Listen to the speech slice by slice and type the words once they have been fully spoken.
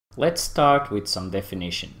Let's start with some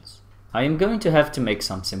definitions. I am going to have to make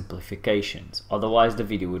some simplifications, otherwise the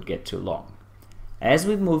video would get too long. As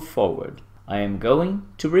we move forward, I am going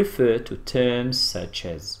to refer to terms such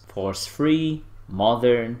as force-free,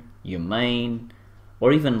 modern, humane,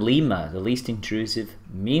 or even LIMA, the least intrusive,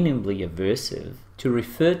 minimally aversive, to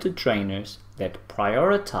refer to trainers that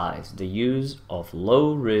prioritize the use of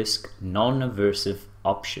low-risk, non-aversive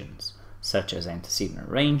options, such as antecedent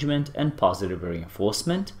arrangement and positive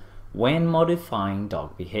reinforcement, when modifying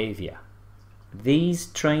dog behavior. These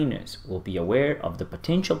trainers will be aware of the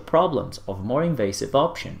potential problems of more invasive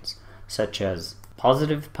options, such as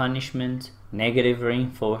positive punishment, negative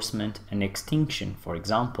reinforcement, and extinction, for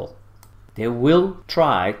example. They will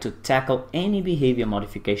try to tackle any behavior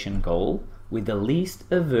modification goal with the least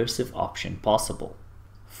aversive option possible.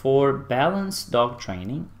 For balanced dog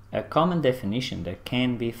training, a common definition that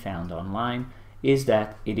can be found online is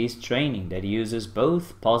that it is training that uses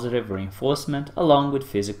both positive reinforcement along with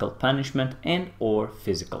physical punishment and/or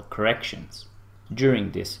physical corrections.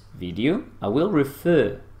 During this video, I will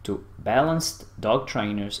refer to balanced dog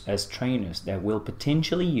trainers as trainers that will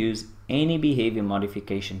potentially use any behavior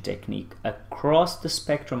modification technique across the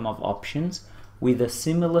spectrum of options with a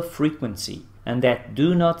similar frequency and that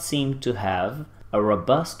do not seem to have a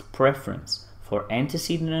robust preference for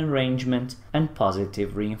antecedent arrangement and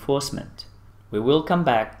positive reinforcement. We will come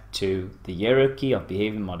back to the hierarchy of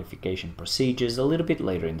behavior modification procedures a little bit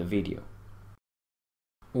later in the video.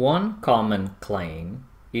 One common claim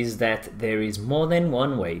is that there is more than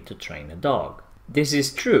one way to train a dog. This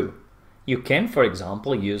is true. You can, for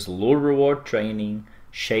example, use lure-reward training,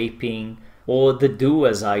 shaping, or the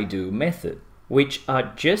do-as-I-do method, which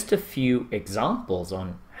are just a few examples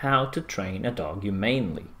on how to train a dog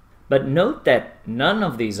humanely. But note that none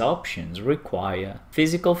of these options require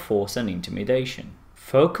physical force and intimidation.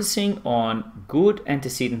 Focusing on good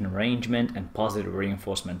antecedent arrangement and positive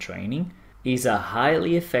reinforcement training is a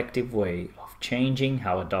highly effective way of changing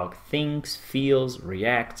how a dog thinks, feels,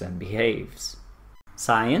 reacts, and behaves.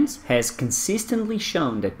 Science has consistently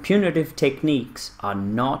shown that punitive techniques are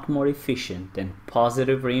not more efficient than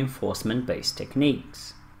positive reinforcement-based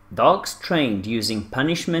techniques. Dogs trained using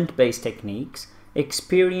punishment-based techniques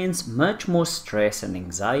experience much more stress and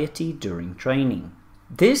anxiety during training.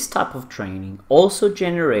 This type of training also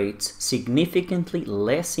generates significantly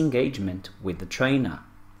less engagement with the trainer.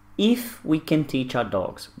 If we can teach our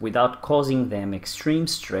dogs without causing them extreme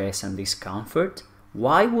stress and discomfort,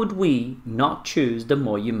 why would we not choose the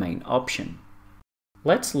more humane option?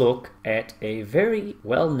 Let's look at a very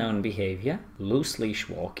well-known behavior, loose leash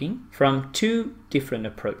walking, from two different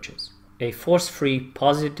approaches: a force-free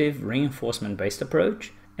positive reinforcement-based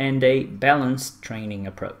approach and a balanced training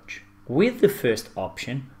approach. With the first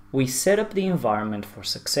option, we set up the environment for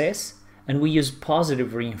success and we use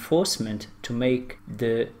positive reinforcement to make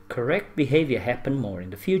the correct behavior happen more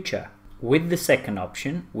in the future. With the second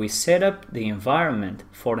option, we set up the environment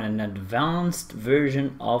for an advanced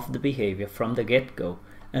version of the behavior from the get-go,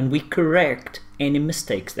 and we correct any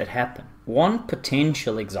mistakes that happen. One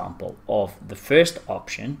potential example of the first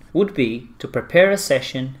option would be to prepare a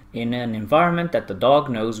session in an environment that the dog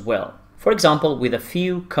knows well. For example, with a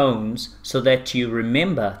few cones so that you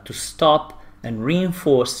remember to stop and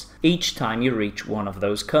reinforce each time you reach one of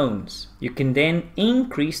those cones. You can then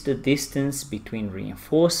increase the distance between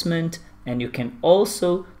reinforcement, and you can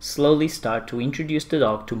also slowly start to introduce the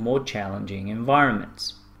dog to more challenging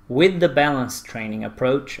environments. With the balanced training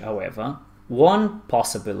approach, however, one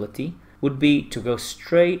possibility would be to go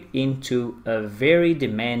straight into a very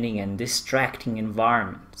demanding and distracting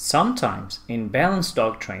environment. Sometimes in balanced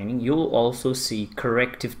dog training, you'll also see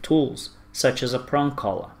corrective tools, such as a prong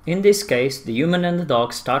collar. In this case, the human and the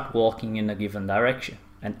dog start walking in a given direction,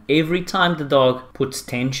 and every time the dog puts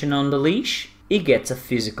tension on the leash, he gets a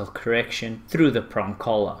physical correction through the prong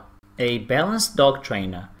collar. A balanced dog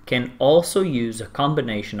trainer can also use a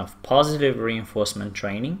combination of positive reinforcement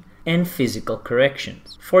training and physical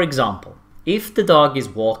corrections. For example, if the dog is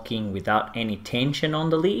walking without any tension on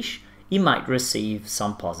the leash, he might receive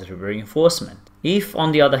some positive reinforcement. If,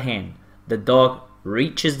 on the other hand, the dog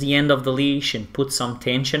reaches the end of the leash and puts some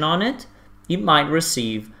tension on it, he might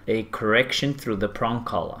receive a correction through the prong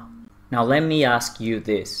collar. Now let me ask you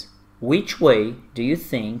this. Which way do you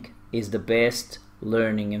think is the best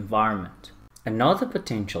learning environment? Another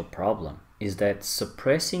potential problem is that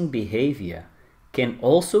suppressing behavior can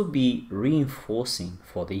also be reinforcing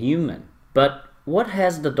for the human. But what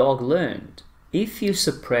has the dog learned? If you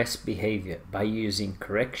suppress behavior by using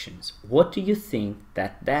corrections, what do you think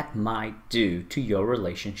that might do to your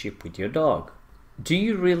relationship with your dog? Do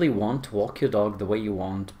you really want to walk your dog the way you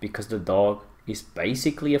want because the dog is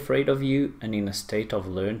basically afraid of you and in a state of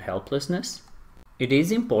learned helplessness? It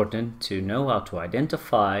is important to know how to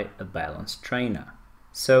identify a balanced trainer.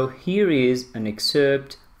 So here is an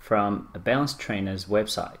excerpt from a balanced trainer's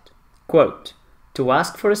website. Quote, "To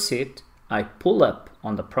ask for a sit, I pull up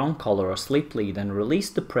on the prong collar or slip lead and release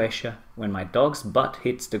the pressure when my dog's butt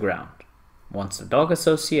hits the ground. Once the dog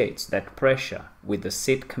associates that pressure with the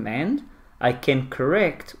sit command, I can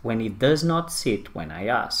correct when it does not sit when I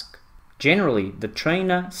ask. Generally, the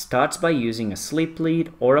trainer starts by using a slip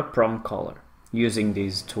lead or a prong collar. Using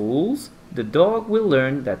these tools, the dog will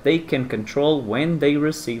learn that they can control when they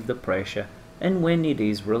receive the pressure and when it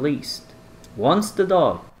is released. Once the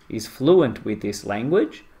dog is fluent with this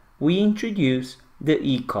language, we introduce the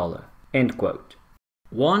e-collar." End quote.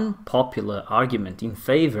 One popular argument in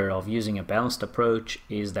favor of using a balanced approach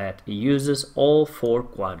is that it uses all 4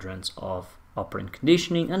 quadrants of operant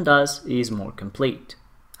conditioning and thus is more complete.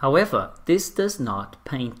 However, this does not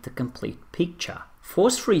paint the complete picture.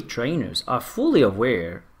 Force-free trainers are fully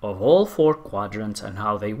aware of all 4 quadrants and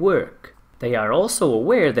how they work. They are also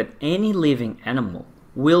aware that any living animal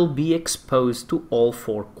will be exposed to all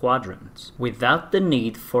 4 quadrants, without the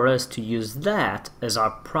need for us to use that as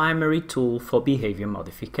our primary tool for behavior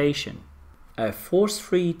modification. A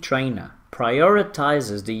force-free trainer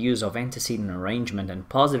prioritizes the use of antecedent arrangement and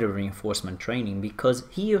positive reinforcement training because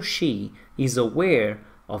he or she is aware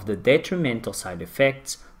of the detrimental side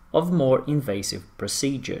effects of more invasive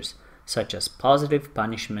procedures, such as positive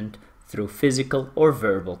punishment through physical or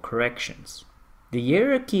verbal corrections. The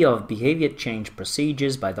hierarchy of behavior change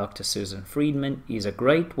procedures by Dr. Susan Friedman is a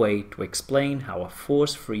great way to explain how a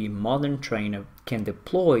force-free modern trainer can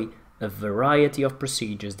deploy a variety of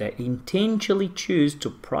procedures that intentionally choose to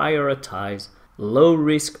prioritize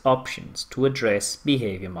low-risk options to address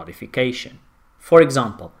behavior modification. For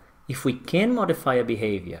example, if we can modify a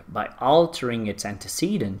behavior by altering its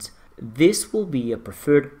antecedents, this will be a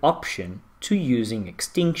preferred option to using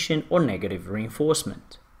extinction or negative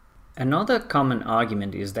reinforcement. Another common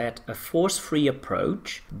argument is that a force-free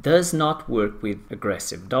approach does not work with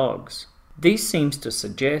aggressive dogs. This seems to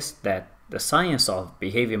suggest that the science of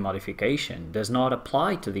behavior modification does not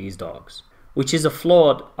apply to these dogs, which is a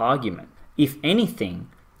flawed argument. If anything,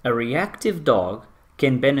 a reactive dog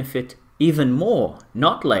can benefit even more,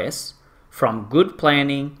 not less, from good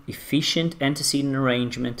planning, efficient antecedent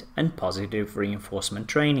arrangement, and positive reinforcement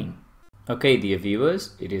training. Okay, dear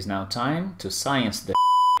viewers, it is now time to science the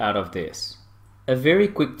out of this. A very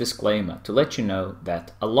quick disclaimer to let you know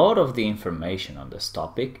that a lot of the information on this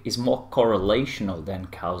topic is more correlational than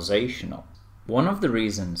causational. One of the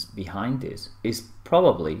reasons behind this is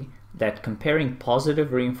probably that comparing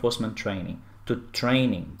positive reinforcement training to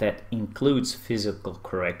training that includes physical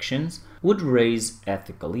corrections would raise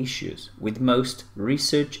ethical issues with most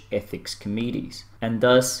research ethics committees and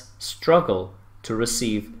thus struggle to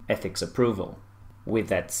receive ethics approval. With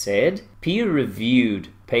that said, peer-reviewed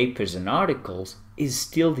papers and articles is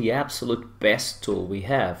still the absolute best tool we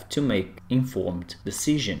have to make informed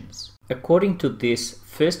decisions. According to this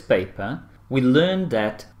first paper, we learned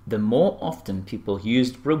that the more often people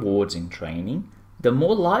used rewards in training, the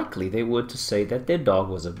more likely they were to say that their dog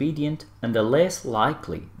was obedient and the less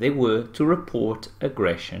likely they were to report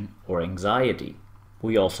aggression or anxiety.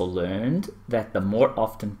 We also learned that the more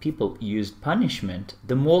often people used punishment,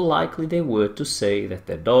 the more likely they were to say that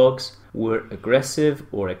their dogs were aggressive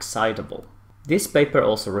or excitable. This paper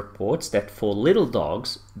also reports that for little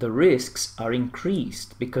dogs, the risks are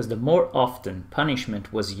increased because the more often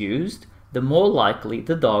punishment was used, the more likely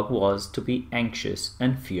the dog was to be anxious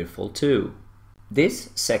and fearful too. This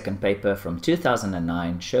second paper from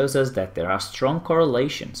 2009 shows us that there are strong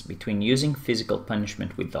correlations between using physical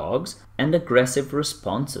punishment with dogs and aggressive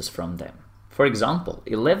responses from them. For example,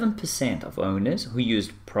 11% of owners who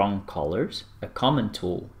used prong collars, a common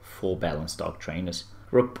tool for balanced dog trainers,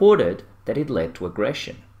 reported that it led to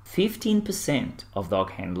aggression. 15% of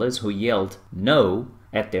dog handlers who yelled "no"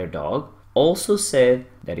 at their dog also said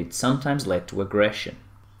that it sometimes led to aggression.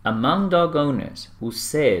 Among dog owners who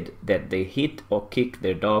said that they hit or kicked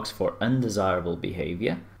their dogs for undesirable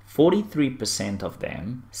behavior, 43% of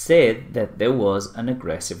them said that there was an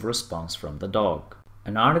aggressive response from the dog.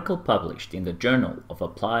 An article published in the Journal of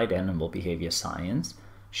Applied Animal Behaviour Science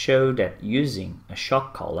showed that using a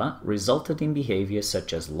shock collar resulted in behaviors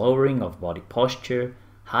such as lowering of body posture,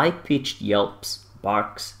 high-pitched yelps,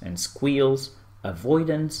 barks and squeals,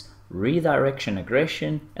 avoidance, redirection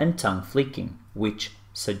aggression, and tongue flicking, which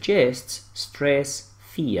suggests stress,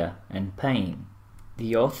 fear, and pain.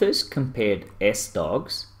 The authors compared S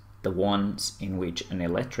dogs, the ones in which an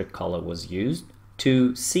electric collar was used,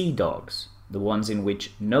 to C dogs, the ones in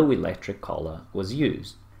which no electric collar was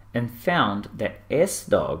used, and found that S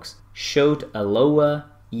dogs showed a lower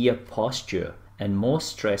ear posture and more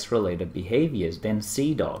stress-related behaviors than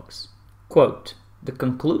C dogs. Quote, "The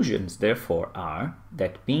conclusions, therefore, are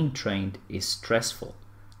that being trained is stressful,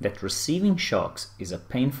 that receiving shocks is a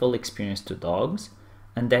painful experience to dogs,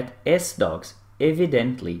 and that S dogs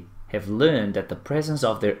evidently have learned that the presence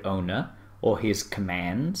of their owner or his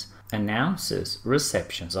commands announces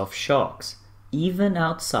receptions of shocks, even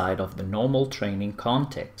outside of the normal training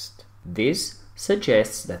context. This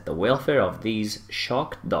suggests that the welfare of these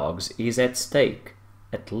shocked dogs is at stake,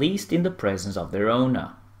 at least in the presence of their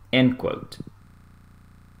owner." End quote.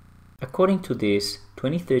 According to this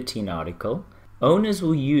 2013 article, owners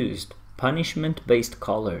who used punishment-based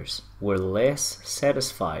collars were less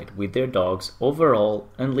satisfied with their dog's overall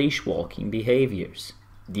unleash walking behaviors.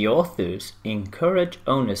 The authors encourage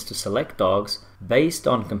owners to select dogs based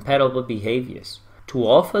on compatible behaviors, to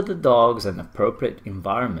offer the dogs an appropriate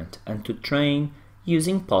environment, and to train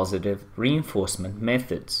using positive reinforcement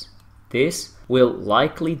methods. This will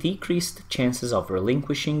likely decrease the chances of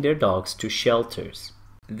relinquishing their dogs to shelters.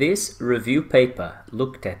 This review paper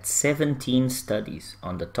looked at 17 studies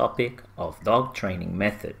on the topic of dog training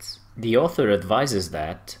methods. The author advises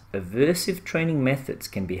that aversive training methods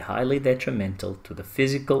can be highly detrimental to the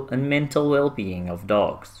physical and mental well-being of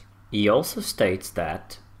dogs. He also states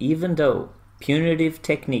that, even though punitive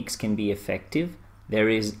techniques can be effective, there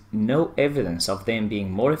is no evidence of them being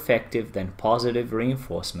more effective than positive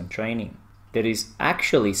reinforcement training. There is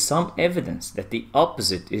actually some evidence that the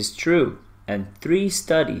opposite is true, and 3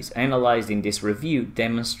 studies analyzed in this review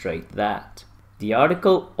demonstrate that. The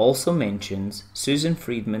article also mentions Susan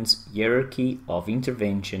Friedman's hierarchy of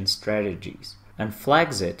intervention strategies and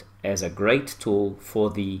flags it as a great tool for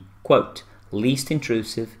the, quote, least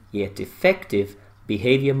intrusive yet effective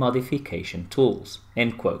behavior modification tools,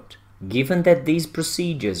 end quote. Given that these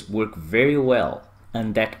procedures work very well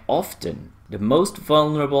and that often the most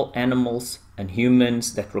vulnerable animals and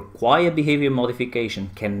humans that require behavior modification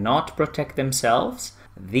cannot protect themselves,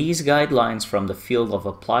 these guidelines from the field of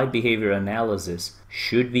applied behavior analysis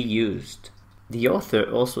should be used. The author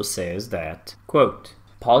also says that, quote,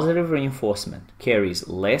 positive reinforcement carries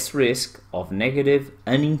less risk of negative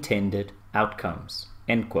unintended outcomes,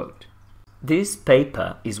 end quote. This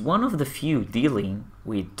paper is one of the few dealing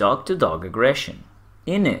with dog-to-dog aggression.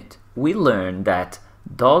 In it, we learn that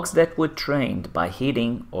dogs that were trained by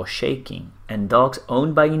hitting or shaking and dogs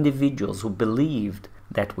owned by individuals who believed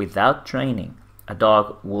that without training a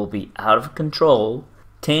dog will be out of control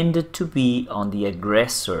tended to be on the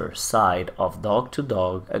aggressor side of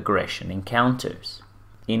dog-to-dog aggression encounters.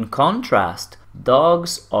 In contrast,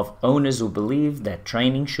 dogs of owners who believed that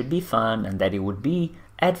training should be fun and that it would be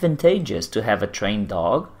advantageous to have a trained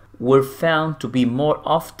dog were found to be more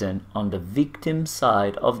often on the victim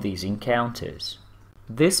side of these encounters.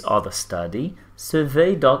 This other study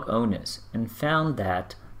surveyed dog owners and found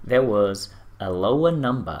that there was a lower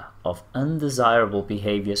number of undesirable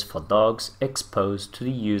behaviors for dogs exposed to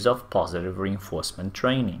the use of positive reinforcement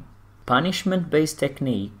training. Punishment-based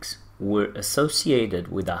techniques were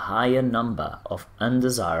associated with a higher number of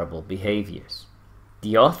undesirable behaviors.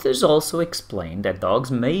 The authors also explained that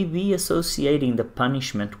dogs may be associating the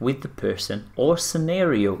punishment with the person or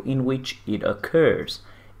scenario in which it occurs,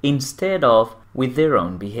 instead of with their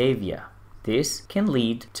own behavior. This can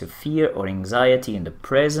lead to fear or anxiety in the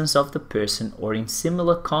presence of the person or in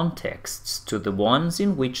similar contexts to the ones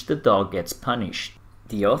in which the dog gets punished.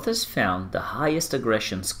 The authors found the highest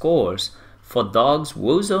aggression scores for dogs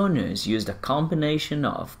whose owners used a combination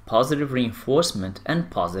of positive reinforcement and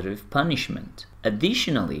positive punishment.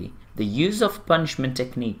 Additionally, the use of punishment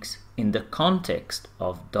techniques in the context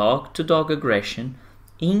of dog-to-dog aggression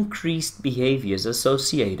increased behaviors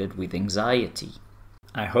associated with anxiety.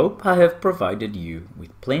 I hope I have provided you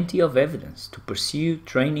with plenty of evidence to pursue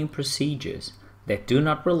training procedures that do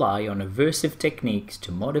not rely on aversive techniques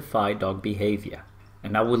to modify dog behavior.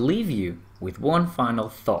 And I will leave you with one final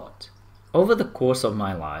thought. Over the course of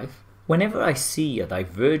my life, whenever I see a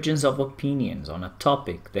divergence of opinions on a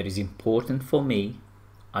topic that is important for me,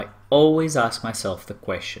 I always ask myself the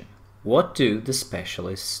question, what do the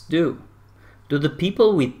specialists do? Do the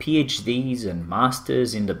people with PhDs and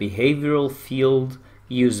masters in the behavioral field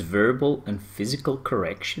use verbal and physical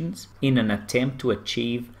corrections in an attempt to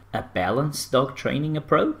achieve a balanced dog training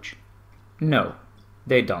approach? No,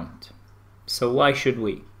 they don't. So why should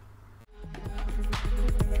we?